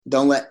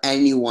don't let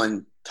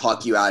anyone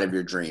talk you out of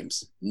your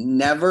dreams.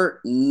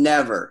 Never,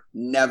 never,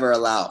 never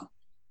allow.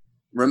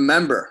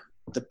 Remember,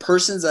 the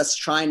person that's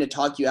trying to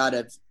talk you out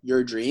of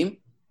your dream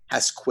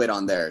has quit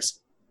on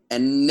theirs.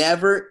 And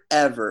never,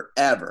 ever,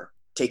 ever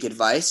take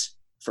advice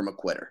from a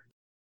quitter.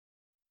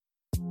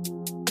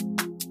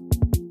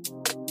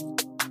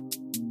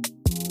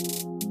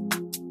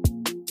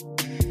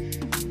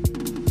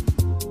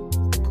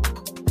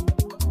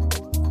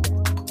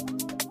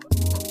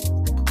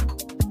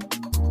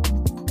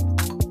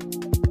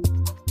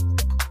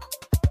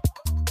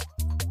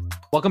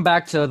 Welcome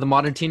back to The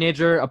Modern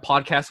Teenager, a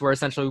podcast where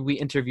essentially we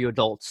interview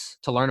adults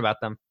to learn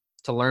about them,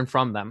 to learn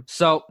from them.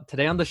 So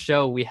today on the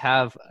show, we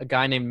have a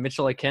guy named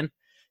Mitchell Itkin.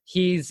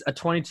 He's a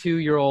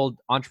 22-year-old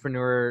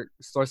entrepreneur,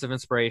 source of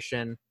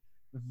inspiration,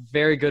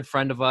 very good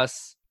friend of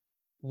us.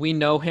 We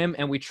know him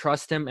and we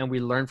trust him and we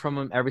learn from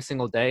him every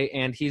single day.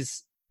 And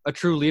he's a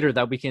true leader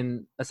that we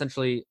can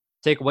essentially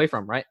take away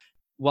from, right?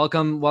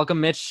 Welcome,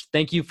 Mitch.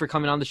 Thank you for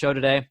coming on the show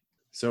today.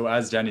 So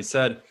as Danny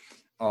said,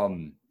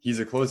 he's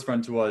a close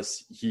friend to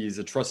us. He's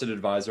a trusted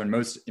advisor. And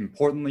most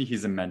importantly,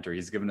 he's a mentor.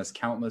 He's given us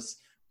countless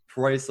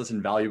priceless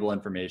and valuable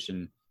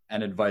information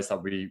and advice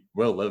that we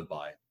will live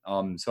by.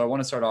 So I want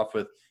to start off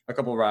with a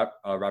couple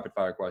of rapid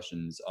fire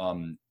questions.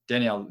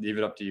 Danny, I'll leave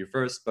it up to you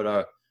first, but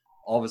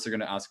all of us are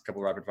going to ask a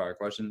couple of rapid fire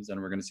questions and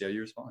we're going to see how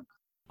you respond.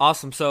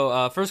 Awesome.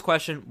 So first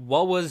question,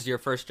 what was your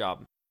first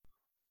job?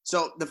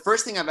 So the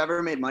first thing I've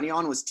ever made money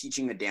on was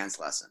teaching a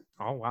dance lesson.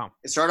 Oh, wow.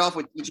 It started off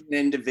with teaching an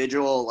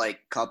individual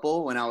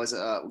couple. When I was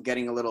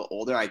getting a little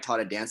older, I taught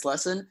a dance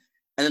lesson.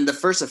 And then the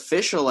first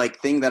official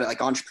thing that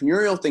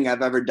entrepreneurial thing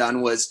I've ever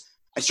done was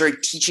I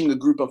started teaching a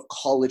group of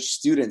college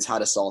students how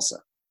to salsa.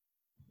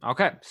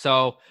 Okay.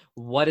 So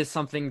what is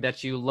something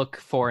that you look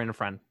for in a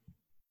friend?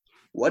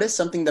 What is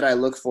something that I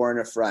look for in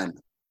a friend?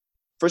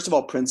 First of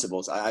all,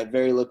 principles. I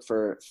very look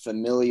for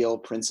familial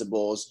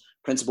principles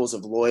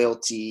of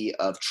loyalty,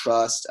 of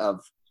trust, of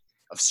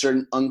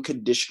certain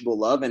unconditional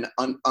love and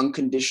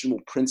unconditional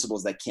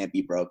principles that can't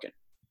be broken.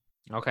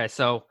 Okay.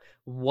 So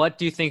what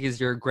do you think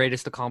is your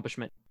greatest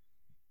accomplishment?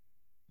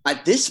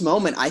 At this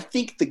moment, I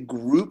think the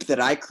group that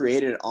I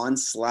created on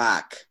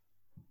Slack,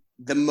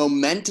 the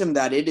momentum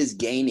that it is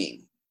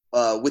gaining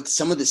with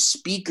some of the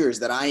speakers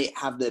that I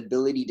have the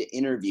ability to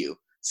interview,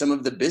 some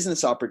of the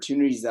business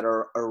opportunities that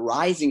are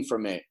arising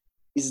from it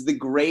is the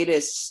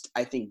greatest,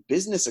 I think,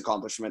 business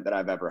accomplishment that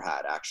I've ever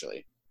had,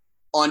 actually.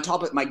 On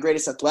top of my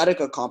greatest athletic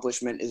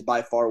accomplishment is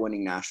by far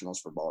winning nationals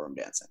for ballroom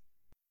dancing,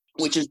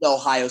 which is the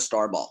Ohio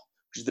Star Ball,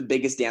 which is the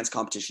biggest dance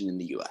competition in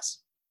the U.S.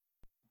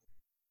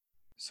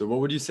 So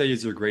what would you say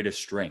is your greatest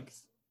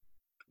strength?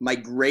 My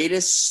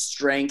greatest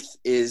strength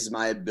is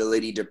my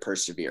ability to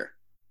persevere.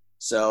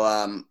 So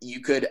I'm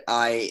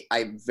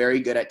very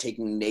good at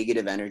taking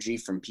negative energy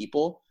from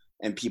people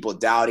and people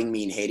doubting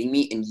me and hating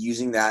me and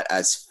using that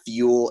as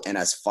fuel and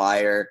as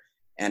fire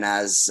and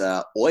as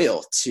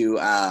oil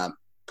to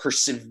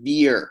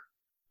persevere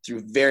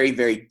through very,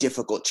 very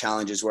difficult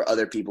challenges where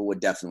other people would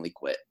definitely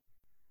quit.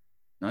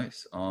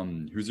 Nice.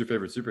 Who's your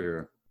favorite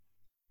superhero?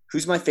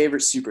 Who's my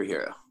favorite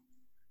superhero?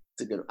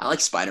 I like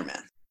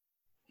Spider-Man.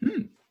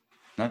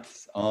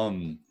 Nice.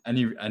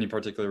 Any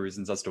particular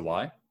reasons as to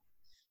why?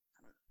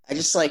 I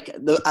just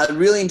I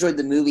really enjoyed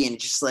the movie and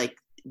just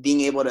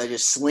being able to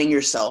just sling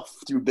yourself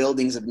through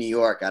buildings of New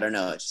York. I don't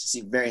know. It just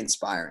seemed very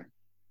inspiring.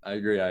 I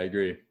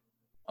agree.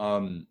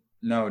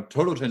 No,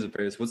 total change of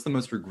pace. What's the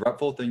most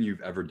regretful thing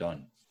you've ever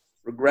done?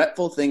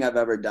 Regretful thing I've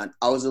ever done.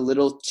 I was a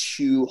little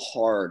too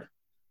hard.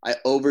 I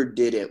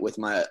overdid it with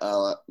my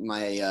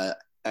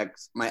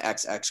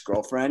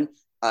ex-girlfriend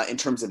in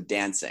terms of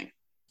dancing.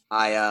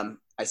 I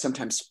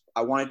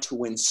wanted to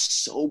win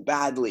so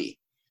badly,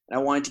 and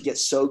I wanted to get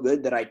so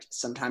good that I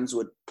sometimes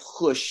would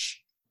push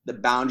the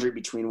boundary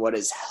between what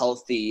is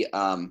healthy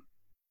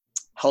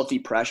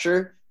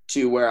pressure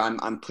to where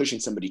I'm pushing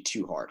somebody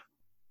too hard.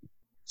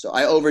 So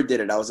I overdid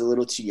it. I was a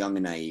little too young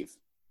and naive.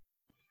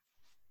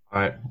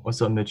 All right.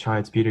 What's up, Mitch? Hi,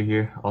 it's Peter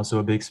here. Also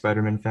a big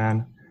Spider-Man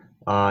fan.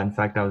 In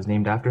fact, I was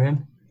named after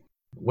him.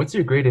 What's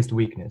your greatest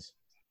weakness?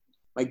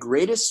 My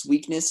greatest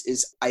weakness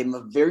is I'm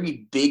a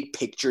very big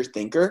picture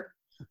thinker.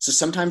 So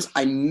sometimes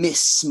I miss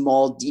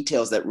small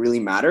details that really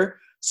matter.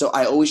 So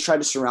I always try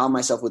to surround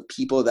myself with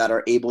people that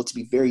are able to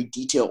be very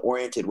detail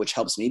oriented, which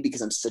helps me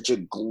because I'm such a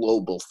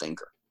global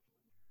thinker.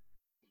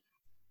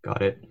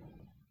 Got it.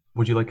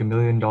 Would you like $1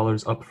 million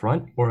up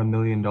front or $1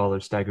 million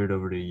staggered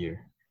over a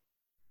year?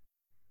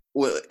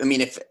 Well, I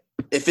mean, if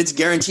it's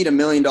guaranteed $1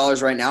 million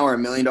right now or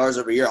 $1 million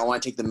over a year, I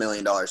want to take the $1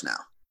 million now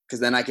because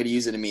then I could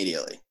use it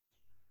immediately.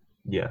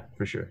 Yeah,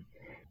 for sure.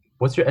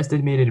 What's your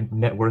estimated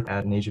net worth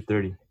at an age of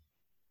 30?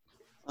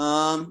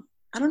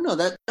 I don't know.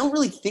 I don't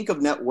really think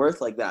of net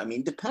worth like that. I mean,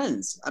 it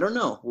depends. I don't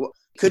know.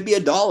 Could be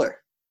 $1.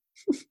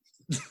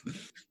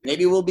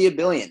 Maybe we'll be $1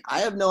 billion. I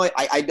have no.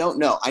 I don't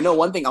know. I know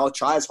one thing. I'll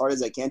try as hard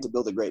as I can to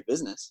build a great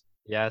business.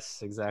 Yes,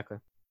 exactly.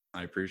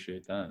 I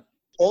appreciate that.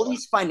 All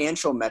these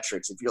financial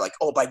metrics. If you're like,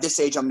 oh, by this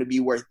age I'm going to be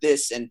worth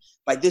this, and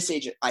by this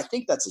age, I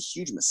think that's a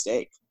huge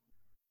mistake.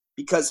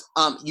 because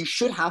you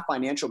should have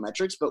financial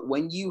metrics, but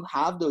when you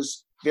have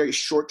those very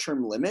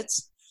short-term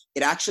limits,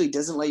 it actually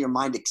doesn't let your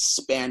mind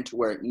expand to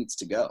where it needs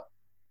to go.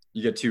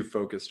 You get too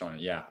focused on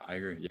it. Yeah, I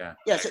agree. Yeah.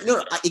 Yeah. So,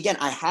 no, again,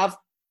 I have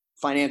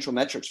financial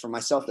metrics for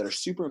myself that are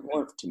super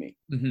important to me,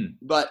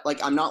 but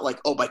like, I'm not like,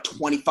 oh, by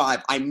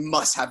 25, I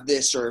must have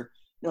this, or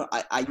no,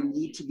 I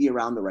need to be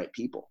around the right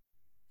people.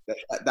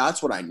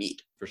 That's what I need.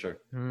 For sure.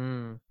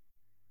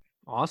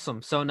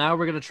 Awesome. So now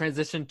we're going to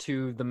transition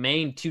to the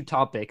main two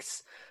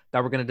topics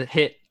that we're going to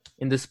hit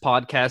in this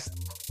podcast.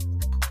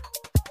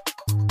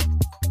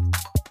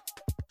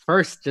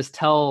 First, just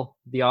tell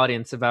the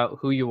audience about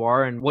who you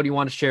are and what do you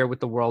want to share with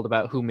the world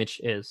about who Mitch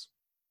is.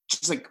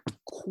 Just like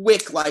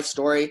quick life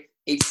story.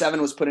 Age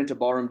 7 was put into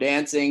ballroom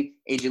dancing.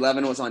 Age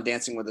 11 was on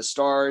Dancing with the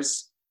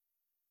Stars.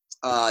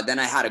 Then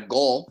I had a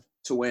goal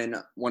to win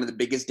one of the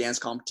biggest dance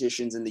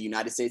competitions in the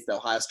United States, the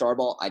Ohio Star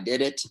Ball. I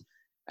did it.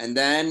 And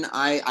then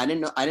I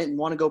didn't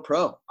want to go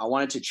pro. I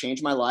wanted to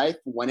change my life,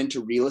 went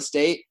into real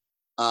estate,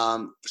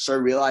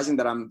 started realizing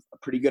that I'm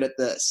pretty good at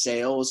the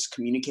sales,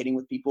 communicating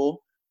with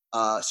people,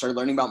 started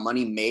learning about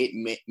money,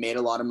 made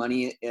a lot of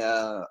money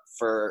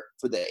for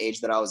the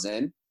age that I was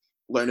in,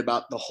 learned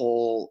about the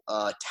whole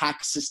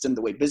tax system,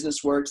 the way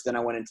business works. Then I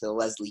went into the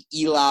Leslie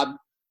E Lab,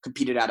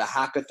 competed at a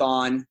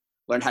hackathon,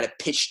 learned how to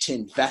pitch to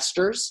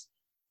investors.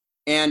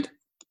 And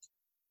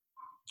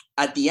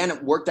at the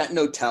end, worked at an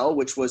hotel,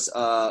 which was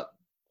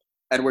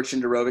Edward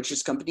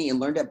Shindorovich's company, and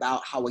learned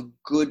about how a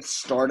good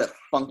startup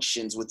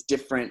functions with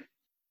different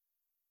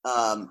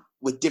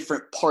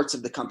parts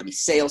of the company: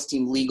 sales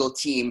team, legal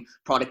team,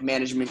 product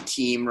management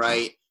team,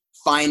 right?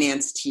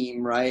 Finance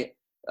team, right?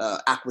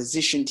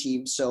 Acquisition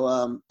team. So,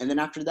 and then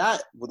after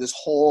that, well,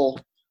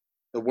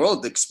 the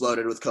world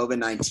exploded with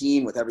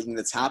COVID-19, with everything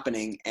that's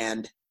happening.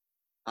 And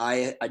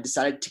I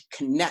decided to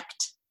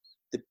connect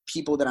the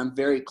people that I'm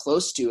very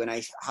close to. And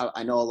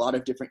I know a lot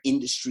of different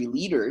industry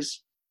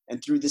leaders.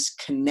 And through this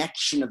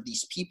connection of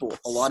these people,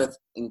 a lot of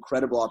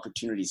incredible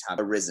opportunities have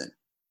arisen.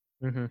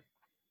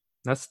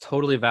 That's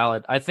totally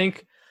valid. I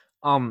think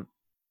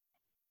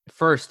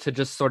first, to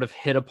just sort of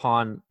hit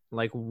upon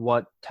like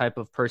what type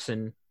of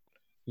person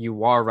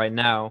you are right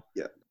now.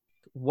 Yeah.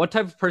 What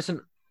type of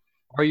person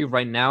are you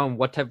right now, and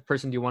what type of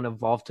person do you want to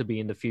evolve to be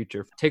in the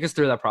future? Take us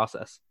through that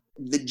process.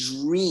 The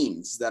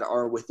dreams that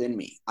are within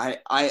me.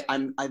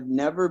 I've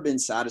never been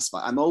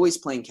satisfied. I'm always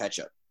playing catch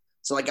up.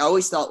 So like I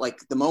always felt like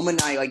the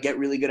moment I like get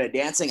really good at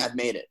dancing, I've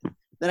made it.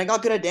 Then I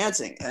got good at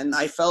dancing, and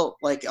I felt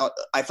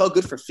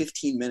good for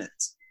 15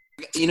 minutes.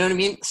 You know what I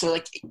mean? So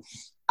like,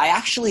 I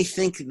actually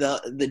think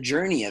the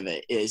journey of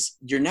it is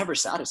you're never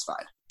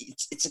satisfied.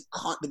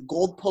 The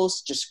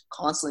goalpost just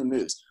constantly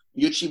moves.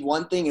 You achieve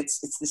one thing, it's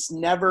this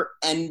never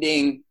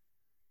ending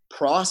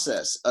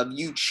process of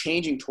you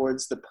changing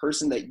towards the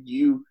person that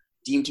you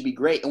deem to be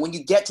great. And when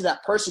you get to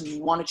that person,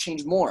 you want to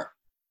change more.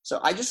 So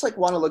I just like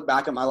want to look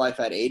back at my life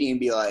at 80 and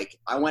be like,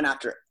 I went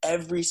after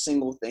every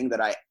single thing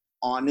that I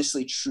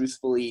honestly,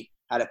 truthfully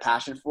had a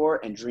passion for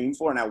and dreamed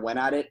for, and I went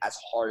at it as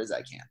hard as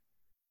I can.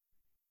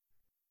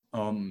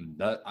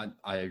 That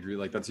I agree.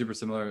 Like that's super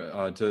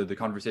similar to the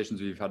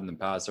conversations we've had in the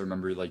past. I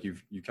remember like you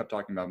kept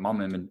talking about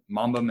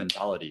Mamba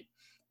mentality,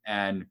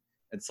 and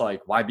it's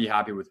like, why be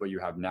happy with what you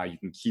have now? You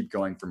can keep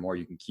going for more.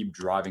 You can keep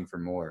driving for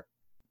more.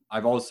 I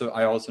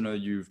also know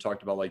you've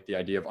talked about like the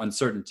idea of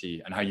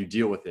uncertainty and how you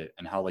deal with it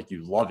and how like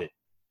you love it.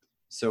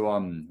 So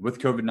with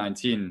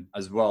COVID-19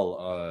 as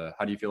well,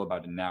 how do you feel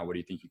about it now? What do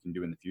you think you can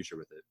do in the future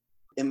with it?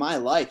 In my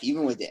life,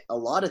 even with it, a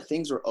lot of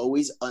things were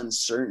always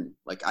uncertain.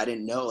 Like I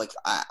didn't know, like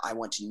I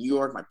went to New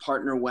York, my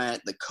partner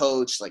went, the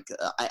coach, like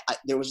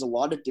there was a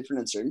lot of different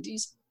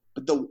uncertainties,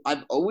 but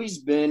I've always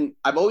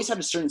had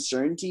a certain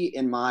certainty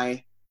in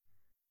my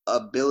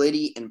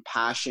ability and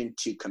passion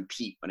to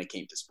compete when it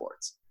came to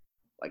sports.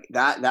 Like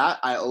that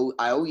I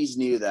always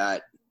knew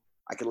that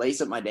I could lace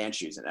up my dance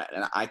shoes and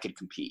I could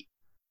compete.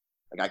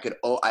 Like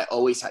I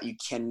always had, you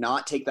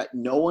cannot take that.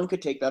 No one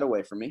could take that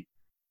away from me.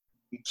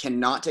 You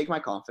cannot take my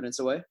confidence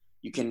away.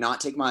 You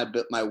cannot take my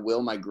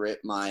will, my grit,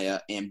 my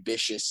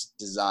ambitious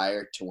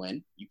desire to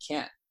win. You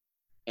can't.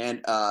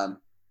 And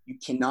you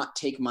cannot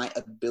take my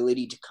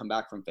ability to come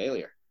back from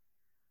failure.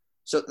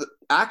 So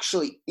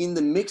actually in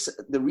the mix,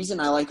 the reason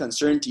I like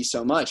uncertainty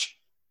so much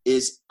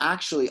is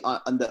actually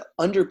on the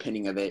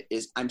underpinning of it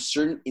is I'm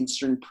certain in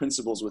certain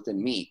principles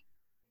within me,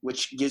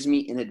 which gives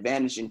me an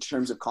advantage in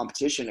terms of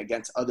competition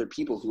against other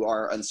people who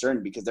are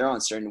uncertain because they're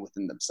uncertain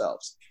within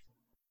themselves.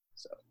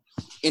 So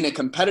in a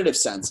competitive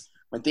sense,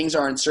 when things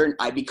are uncertain,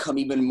 I become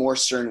even more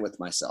certain with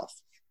myself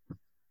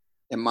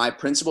and my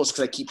principles,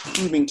 because I keep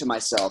proving to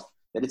myself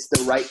that it's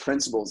the right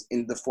principles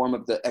in the form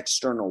of the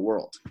external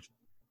world.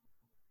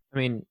 I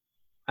mean,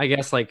 I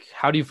guess like,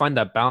 how do you find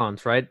that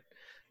balance, right?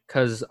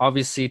 Because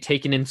obviously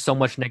taking in so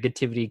much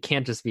negativity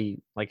can't just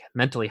be like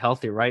mentally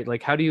healthy, right?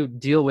 Like, how do you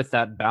deal with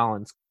that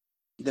balance?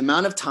 The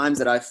amount of times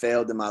that I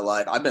failed in my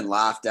life, I've been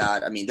laughed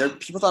at. I mean,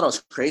 people thought I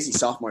was crazy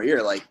sophomore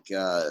year. Like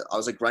I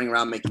was like running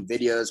around making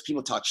videos.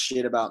 People talk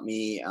shit about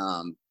me.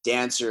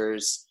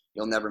 Dancers,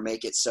 you'll never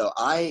make it. So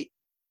I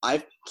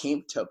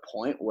came to a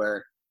point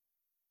where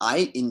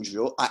I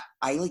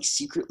like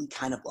secretly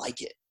kind of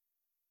like it.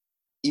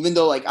 Even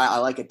though like I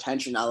like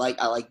attention, I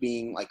like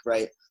being like,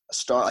 right, a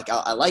star. Like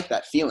I like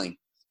that feeling.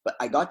 But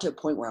I got to a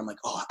point where I'm like,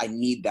 oh, I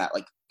need that.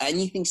 Like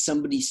anything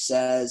somebody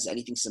says,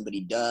 anything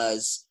somebody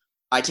does,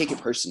 I take it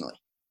personally.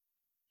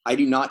 I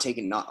do not take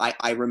it.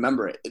 I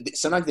remember it.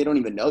 Sometimes they don't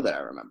even know that I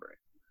remember it.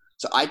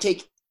 So I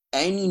take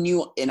any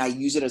new and I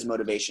use it as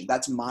motivation.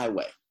 That's my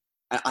way.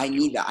 I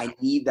need that. I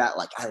need that.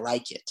 Like I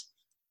like it.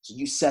 So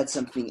you said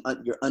something.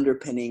 You're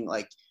underpinning.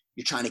 Like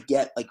you're trying to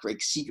get like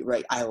secret.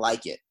 Right. I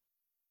like it.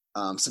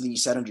 Something you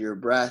said under your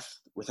breath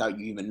without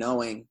you even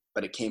knowing,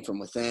 but it came from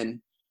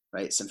within.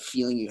 Right. Some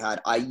feeling you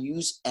had. I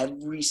use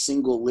every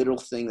single little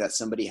thing that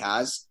somebody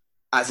has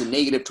as a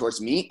negative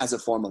towards me as a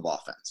form of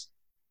offense.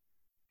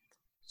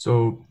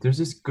 So there's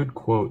this good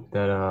quote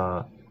that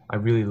I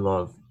really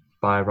love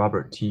by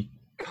Robert T.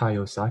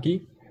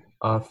 Kiyosaki.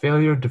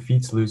 Failure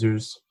defeats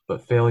losers,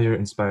 but failure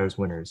inspires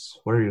winners.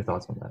 What are your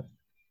thoughts on that?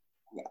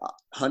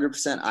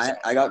 100%.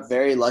 I got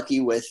very lucky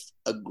with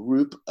a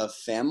group of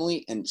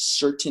family and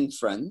certain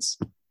friends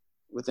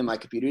within my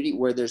community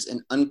where there's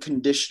an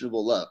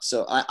unconditional love.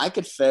 So I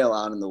could fail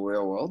out in the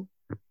real world.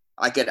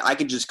 I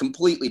could just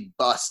completely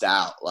bust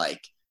out, like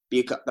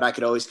but I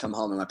could always come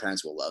home and my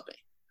parents will love me.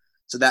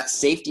 So that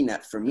safety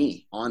net for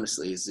me,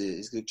 honestly,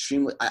 is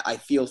extremely. I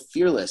feel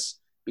fearless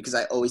because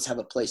I always have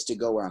a place to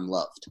go where I'm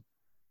loved,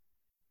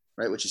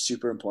 right? Which is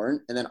super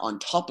important. And then on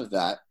top of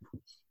that,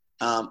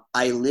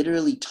 I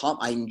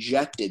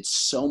injected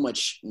so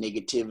much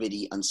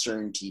negativity,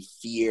 uncertainty,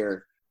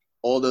 fear,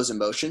 all those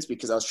emotions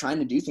because I was trying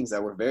to do things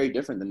that were very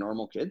different than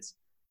normal kids.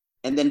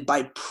 And then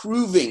by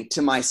proving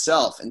to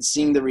myself and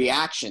seeing the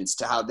reactions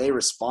to how they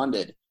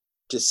responded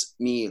to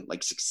me,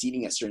 like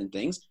succeeding at certain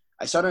things,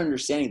 I started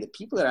understanding that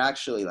people that are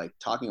actually like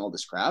talking all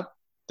this crap,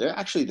 they're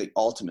actually the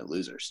ultimate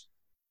losers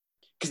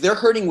because they're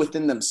hurting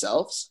within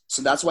themselves.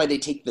 So that's why they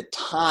take the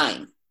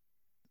time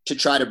to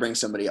try to bring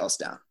somebody else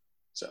down.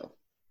 So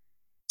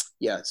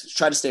yeah,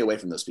 try to stay away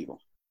from those people.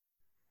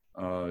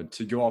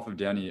 To go off of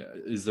Danny,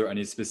 is there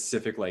any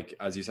specific, like,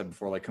 as you said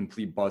before, like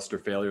complete bust or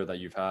failure that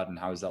you've had, and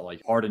how has that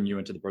like hardened you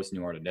into the person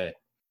you are today?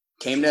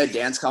 Came to a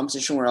dance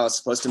competition where I was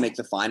supposed to make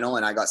the final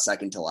and I got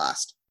second to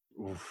last.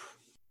 Oof.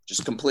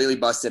 Just completely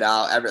busted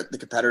out. The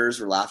competitors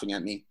were laughing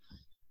at me.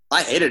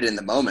 I hated it in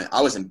the moment.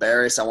 I was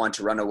embarrassed. I wanted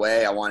to run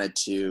away. I wanted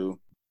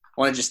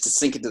just to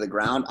sink into the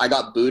ground. I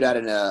got booed at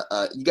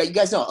you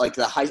guys know, like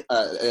the high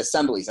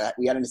assemblies.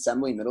 We had an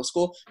assembly in middle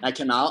school. And I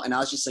came out and I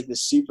was just like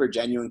this super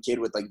genuine kid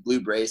with like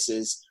blue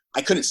braces.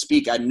 I couldn't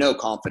speak. I had no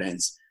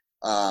confidence.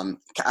 I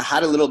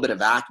had a little bit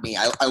of acne.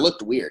 I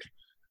looked weird.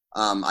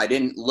 I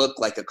didn't look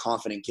like a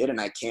confident kid.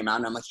 And I came out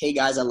and I'm like, hey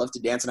guys, I love to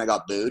dance. And I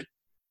got booed.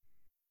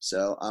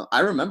 So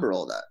I remember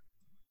all that.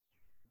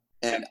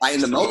 And in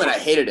the moment I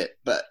hated it,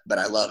 but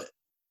I love it.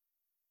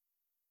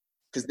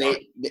 Because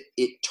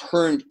it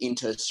turned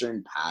into a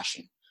certain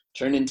passion,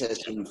 turned into a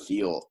certain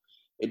feel.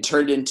 It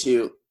turned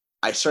into,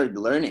 I started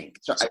learning.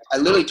 So I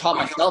literally taught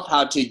myself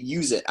how to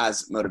use it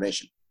as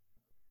motivation.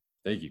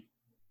 Thank you.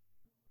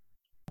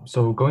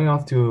 So going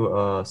off to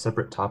a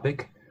separate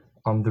topic,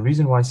 the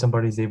reason why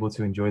somebody's able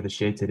to enjoy the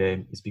shade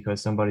today is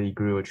because somebody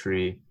grew a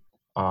tree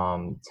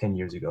 10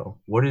 years ago.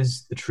 What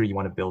is the tree you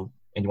want to build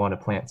and you want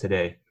to plant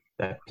today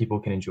that people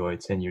can enjoy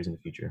 10 years in the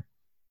future?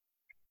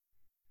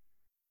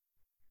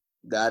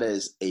 That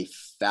is a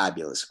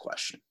fabulous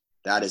question.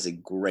 That is a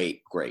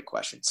great, great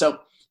question. So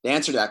the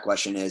answer to that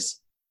question is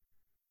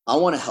I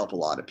want to help a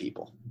lot of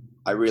people.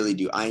 I really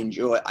do. I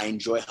enjoy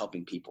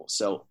helping people.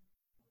 So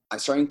I'm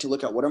starting to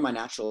look at what are my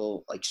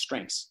natural like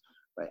strengths,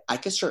 right? I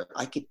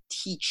could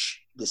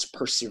teach this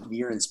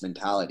perseverance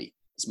mentality,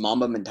 this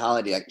Mamba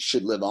mentality that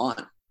should live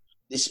on.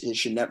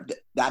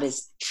 That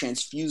is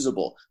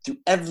transfusible through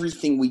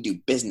everything we do,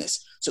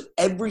 business. So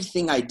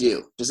everything I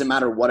do, doesn't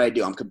matter what I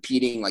do, I'm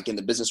competing like in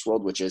the business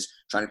world, which is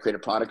trying to create a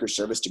product or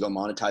service to go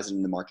monetize it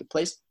in the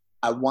marketplace.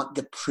 I want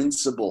the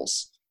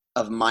principles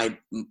of my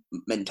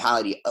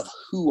mentality of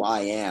who I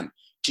am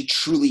to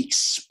truly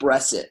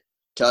express it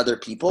to other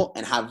people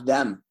and have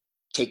them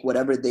take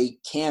whatever they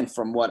can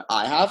from what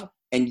I have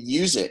and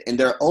use it in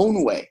their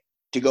own way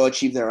to go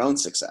achieve their own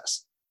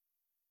success.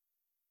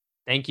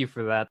 Thank you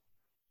for that.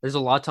 There's a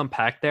lot to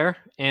unpack there.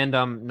 And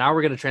now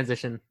we're going to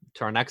transition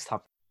to our next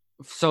topic.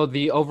 So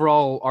the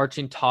overall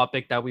arching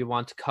topic that we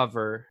want to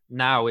cover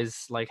now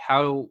is like,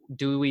 how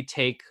do we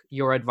take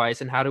your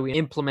advice and how do we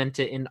implement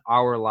it in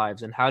our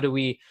lives? And how do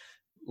we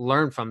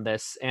learn from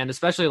this? And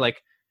especially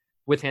like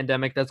with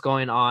pandemic that's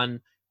going on,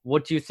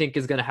 what do you think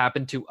is going to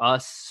happen to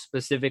us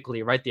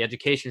specifically, right? The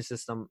education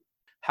system,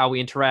 how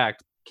we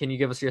interact. Can you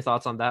give us your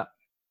thoughts on that?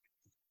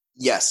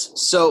 Yes.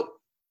 So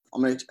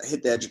I'm going to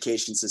hit the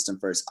education system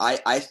first.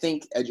 I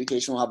think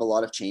education will have a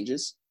lot of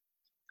changes.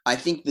 I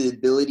think the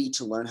ability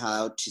to learn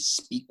how to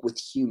speak with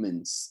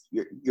humans,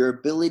 your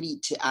ability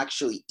to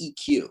actually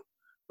EQ,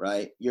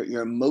 right?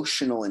 Your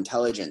emotional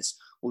intelligence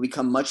will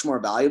become much more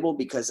valuable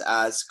because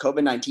as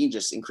COVID-19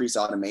 just increased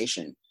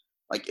automation,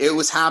 like it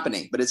was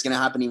happening, but it's going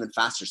to happen even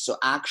faster. So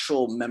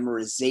actual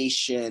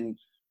memorization,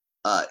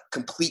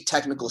 complete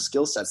technical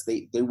skill sets,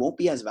 they won't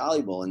be as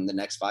valuable in the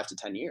next 5 to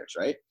 10 years,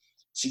 right?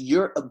 So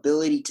your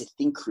ability to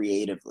think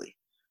creatively,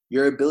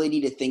 your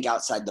ability to think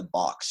outside the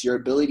box, your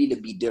ability to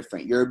be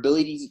different, your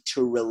ability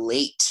to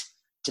relate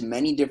to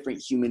many different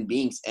human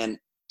beings and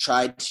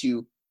try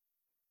to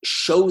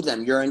show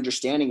them your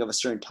understanding of a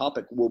certain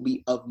topic will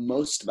be of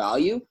most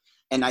value.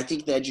 And I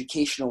think the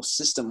educational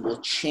system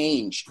will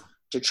change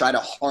to try to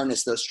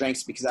harness those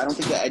strengths, because I don't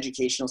think the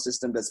educational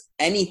system does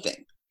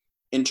anything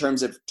in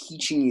terms of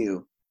teaching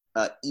you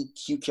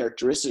EQ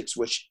characteristics,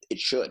 which it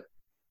should.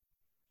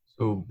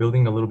 So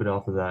building a little bit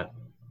off of that,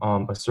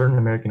 a certain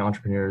American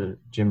entrepreneur,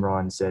 Jim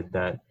Rohn, said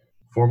that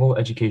formal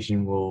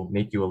education will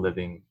make you a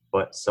living,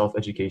 but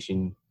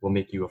self-education will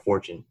make you a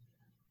fortune.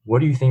 What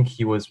do you think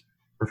he was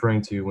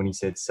referring to when he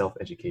said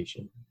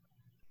self-education?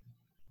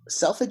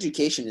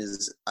 Self-education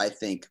is, I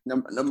think,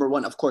 number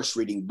one, of course,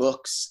 reading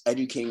books,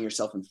 educating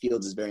yourself in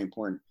fields is very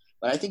important.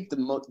 But I think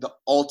the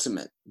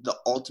ultimate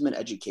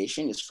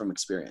education is from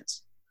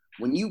experience.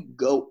 When you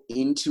go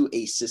into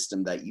a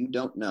system that you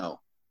don't know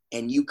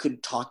and you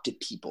could talk to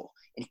people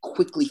and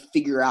quickly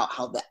figure out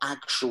how the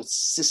actual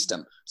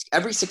system,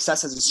 every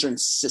success has a certain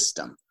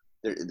system.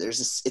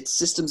 It's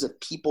systems of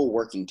people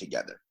working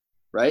together,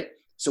 right?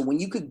 So when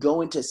you could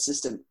go into a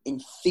system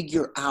and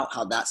figure out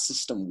how that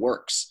system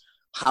works,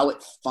 how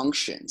it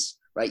functions,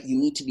 right? You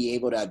need to be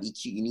able to have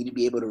EQ. You need to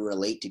be able to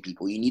relate to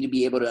people. You need to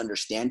be able to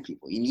understand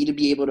people. You need to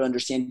be able to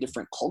understand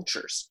different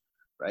cultures,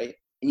 right?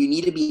 And you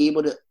need to be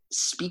able to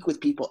speak with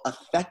people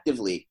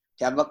effectively,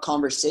 to have a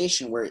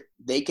conversation where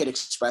they could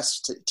express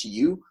to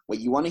you what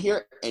you want to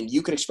hear, and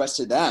you could express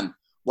to them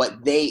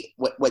what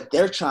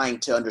they're trying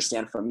to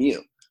understand from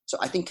you. So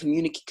I think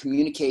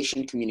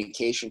communication.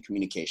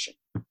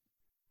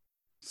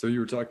 So you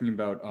were talking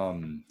about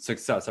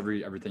success.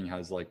 Everything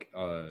has like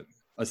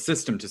a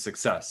system to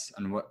success,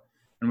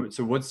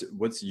 so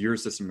what's your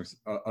system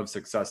of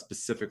success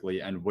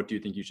specifically, and what do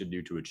you think you should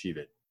do to achieve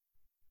it?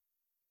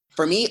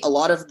 For me, a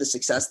lot of the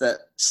success that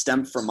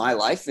stemmed from my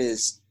life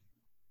is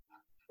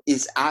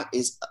exactly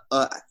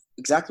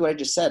what I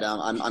just said.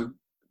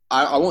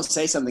 I won't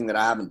say something that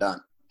I haven't done.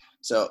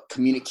 So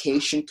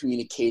communication,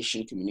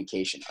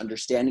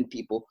 understanding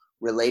people,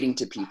 relating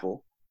to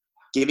people,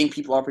 giving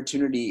people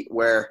opportunity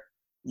where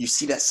you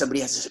see that somebody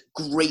has a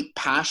great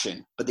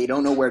passion, but they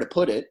don't know where to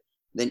put it.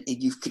 Then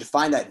you could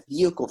find that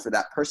vehicle for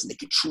that person. They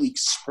could truly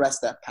express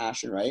that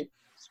passion, right?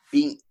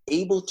 Being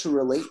able to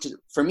relate to,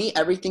 for me,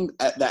 everything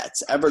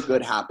that's ever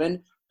good happened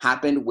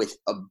with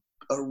an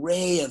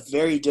array of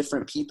very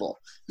different people.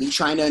 Me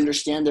trying to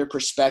understand their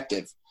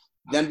perspective,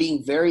 them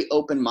being very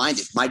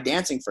open-minded. My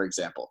dancing, for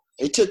example,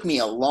 it took me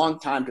a long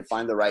time to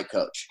find the right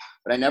coach,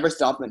 but I never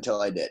stopped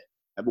until I did.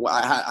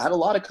 I had a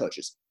lot of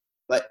coaches,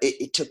 but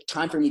it took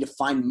time for me to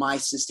find my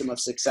system of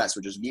success,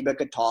 which was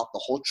Vivek Talk,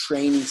 the whole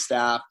training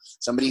staff,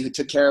 somebody who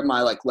took care of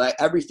my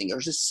everything. There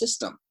was a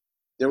system.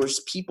 There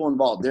was people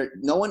involved.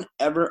 No one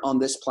ever on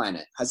this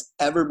planet has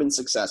ever been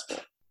successful,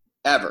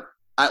 ever,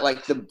 at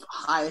like the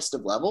highest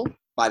of level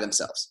by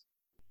themselves.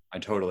 I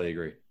totally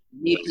agree.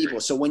 You need people.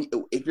 So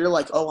if you're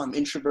like, oh, I'm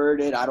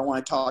introverted, I don't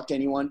want to talk to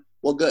anyone,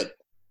 well, good.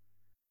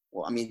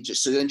 Well, I mean,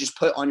 just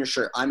put on your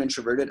shirt, I'm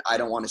introverted, I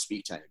don't want to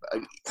speak to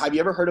anybody. Have you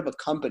ever heard of a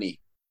company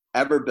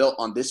ever built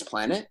on this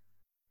planet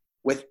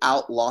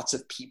without lots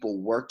of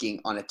people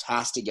working on a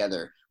task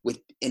together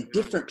and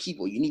different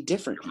people? You need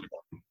different people.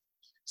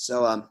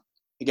 So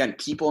again,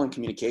 people and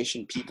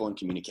communication.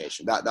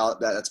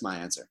 That's my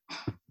answer.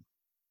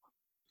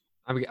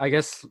 I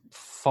guess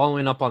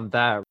following up on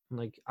that,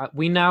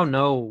 we now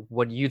know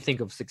what you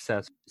think of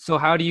success. So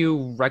how do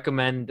you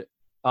recommend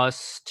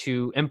us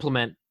to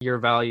implement your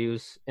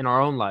values in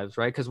our own lives,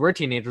 right? Because we're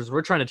teenagers,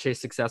 we're trying to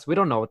chase success. We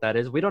don't know what that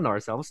is. We don't know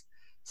ourselves.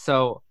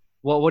 So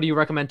what do you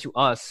recommend to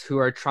us who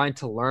are trying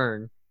to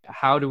learn?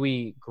 How do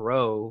we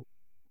grow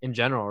in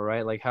general,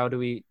 right? Like, how do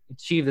we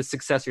achieve the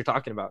success you're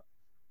talking about?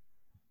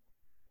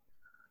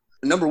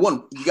 Number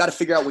one, you got to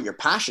figure out what your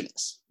passion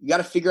is. You got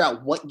to figure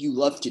out what you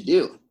love to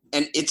do.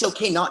 And it's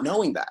okay not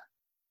knowing that,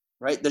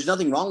 right? There's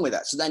nothing wrong with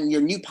that. So then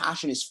your new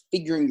passion is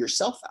figuring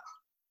yourself out,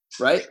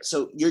 right?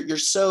 So you're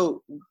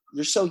so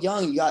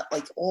young. You got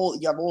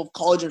you have all of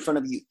college in front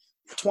of you.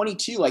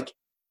 22,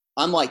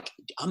 I'm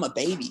a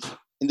baby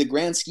in the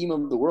grand scheme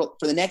of the world.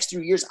 For the next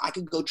 3 years, I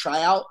could go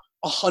try out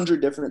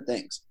 100 different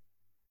things.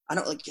 I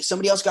don't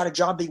somebody else got a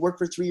job. They work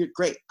for 3 years.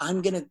 Great.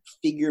 I'm going to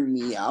figure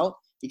me out,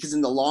 because in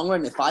the long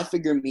run, if I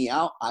figure me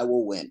out, I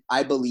will win.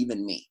 I believe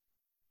in me.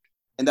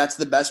 And that's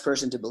the best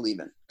person to believe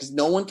in, because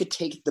no one could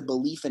take the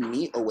belief in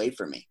me away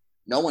from me.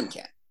 No one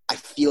can. I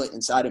feel it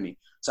inside of me.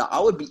 So I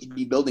would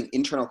be building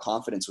internal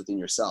confidence within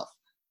yourself,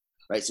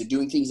 right? So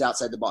doing things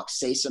outside the box,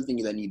 say something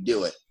and then you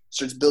do it.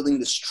 Starts building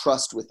this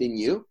trust within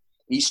you,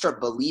 and you start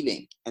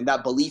believing, and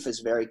that belief is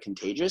very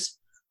contagious.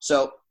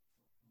 So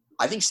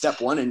I think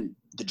step one in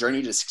the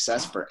journey to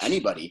success for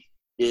anybody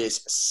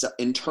is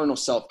internal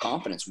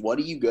self-confidence. What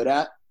are you good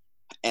at?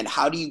 And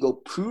how do you go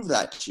prove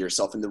that to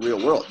yourself in the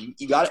real world?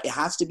 It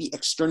has to be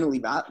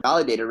externally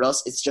validated, or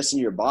else it's just in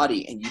your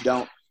body, and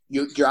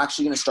you're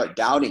actually going to start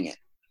doubting it,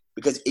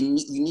 because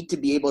you need to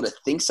be able to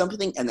think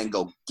something and then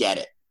go get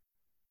it.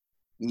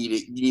 You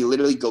need to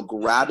literally go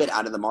grab it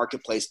out of the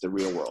marketplace, the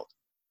real world.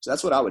 So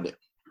that's what I would do.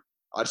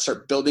 I'd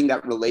start building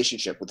that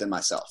relationship within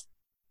myself.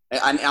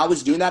 And I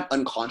was doing that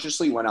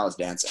unconsciously when I was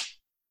dancing.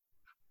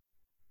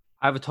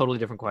 I have a totally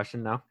different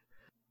question now.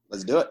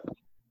 Let's do it.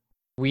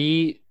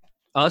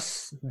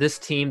 This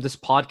team, this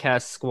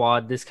podcast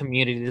squad, this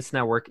community, this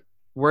network,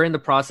 we're in the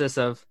process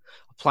of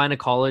applying to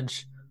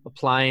college,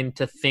 applying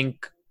to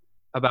think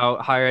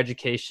about higher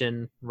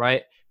education,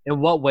 right? In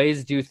what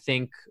ways do you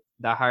think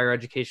that higher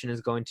education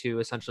is going to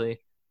essentially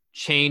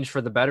change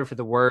for the better, for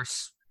the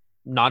worse,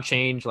 not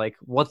change? Like,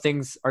 what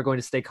things are going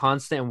to stay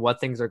constant and what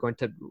things are going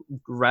to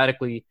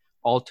radically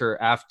alter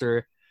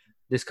after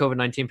this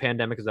COVID-19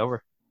 pandemic is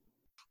over?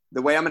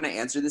 The way I'm going to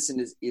answer this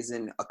is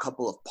in a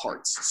couple of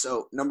parts.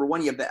 So number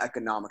one, you have the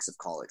economics of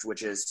college,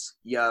 which is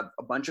you have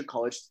a bunch of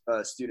college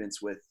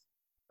students with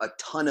a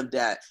ton of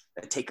debt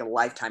that take a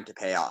lifetime to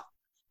pay off.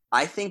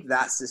 I think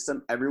that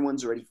system,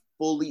 everyone's already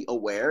fully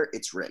aware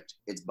it's rigged.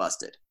 It's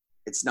busted.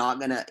 Kids are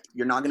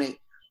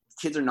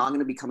not going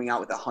to be coming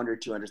out with $100,000,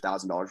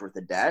 $200,000 worth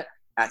of debt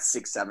at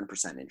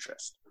 6-7%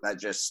 interest. That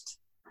just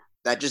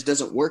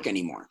doesn't work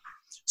anymore.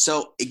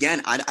 So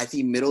again, I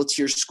think middle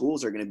tier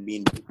schools are going to be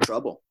in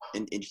trouble,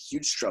 in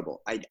huge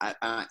trouble. And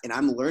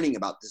I'm learning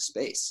about this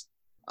space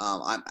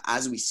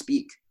as we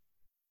speak.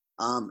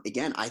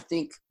 Again, I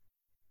think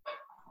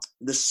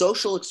the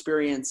social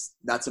experience,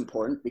 that's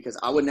important, because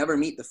I would never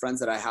meet the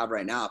friends that I have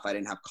right now if I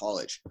didn't have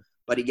college.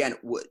 But again,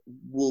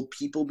 will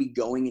people be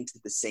going into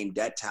the same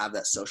debt to have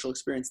that social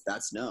experience?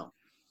 That's no.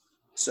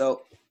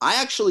 So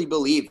I actually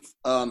believe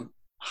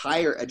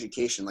higher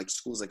education, like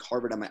schools like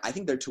Harvard, I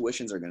think their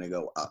tuitions are going to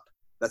go up.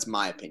 That's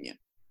my opinion.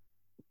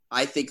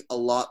 I think a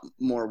lot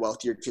more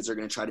wealthier kids are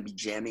going to try to be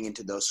jamming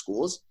into those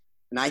schools.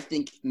 And I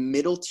think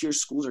middle tier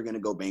schools are going to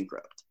go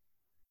bankrupt.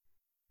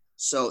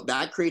 So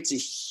that creates a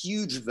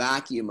huge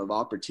vacuum of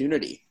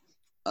opportunity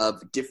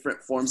of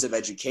different forms of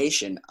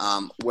education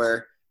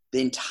where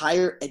the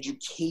entire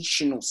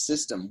educational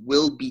system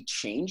will be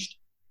changed.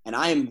 And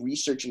I am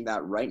researching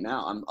that right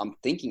now. I'm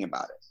thinking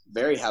about it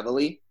very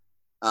heavily.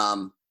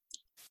 And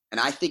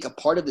I think a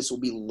part of this will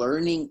be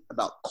learning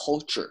about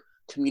culture,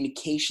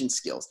 communication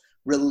skills,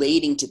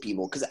 relating to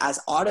people. Because as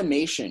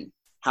automation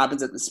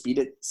happens at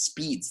the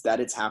speeds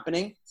that it's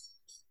happening,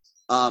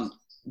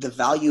 the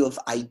value of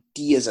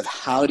ideas of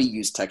how to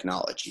use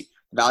technology,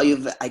 value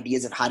of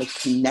ideas of how to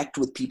connect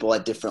with people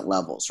at different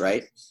levels,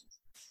 right?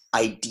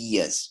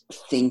 Ideas,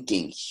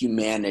 thinking,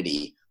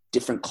 humanity,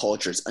 different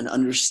cultures, an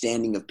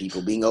understanding of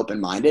people, being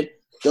open-minded,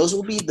 those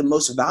will be the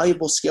most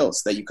valuable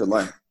skills that you could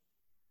learn.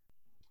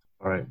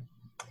 All right.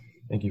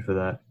 Thank you for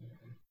that.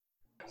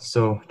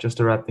 So just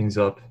to wrap things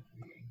up,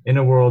 in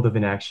a world of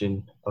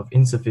inaction, of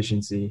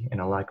insufficiency, and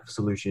a lack of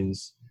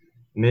solutions,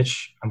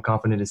 Mitch, I'm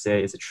confident to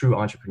say, is a true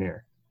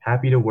entrepreneur,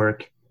 happy to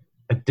work,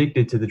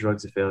 addicted to the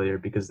drugs of failure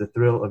because the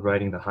thrill of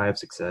riding the high of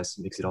success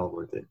makes it all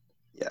worth it.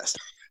 Yes.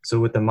 So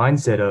with the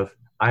mindset of,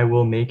 I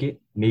will make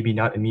it, maybe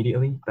not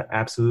immediately, but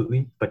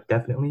absolutely, but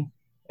definitely,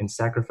 and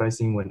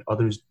sacrificing when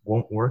others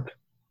won't work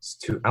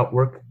to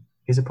outwork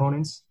his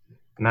opponents,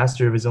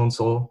 master of his own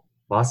soul,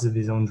 boss of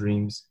his own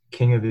dreams,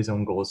 king of his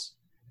own goals,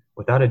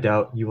 without a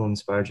doubt, you will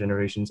inspire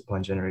generations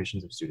upon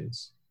generations of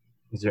students.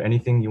 Is there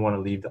anything you want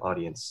to leave the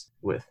audience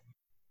with?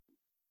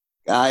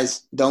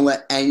 Guys, don't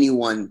let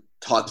anyone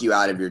talk you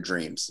out of your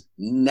dreams.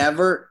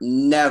 Never,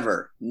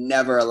 never,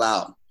 never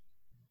allow.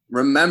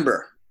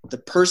 Remember, the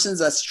person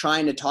that's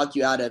trying to talk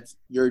you out of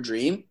your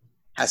dream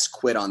has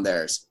quit on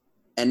theirs.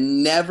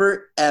 And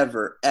never,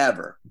 ever,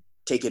 ever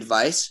take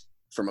advice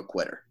from a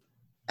quitter.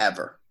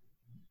 Ever.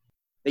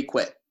 They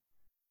quit.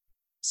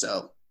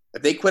 So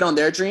if they quit on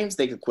their dreams,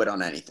 they could quit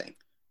on anything.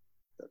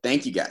 So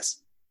thank you,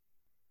 guys.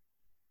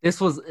 This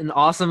was an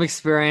awesome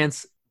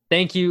experience.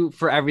 Thank you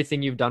for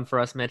everything you've done for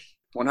us, Mitch.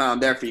 I'm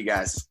there for you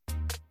guys.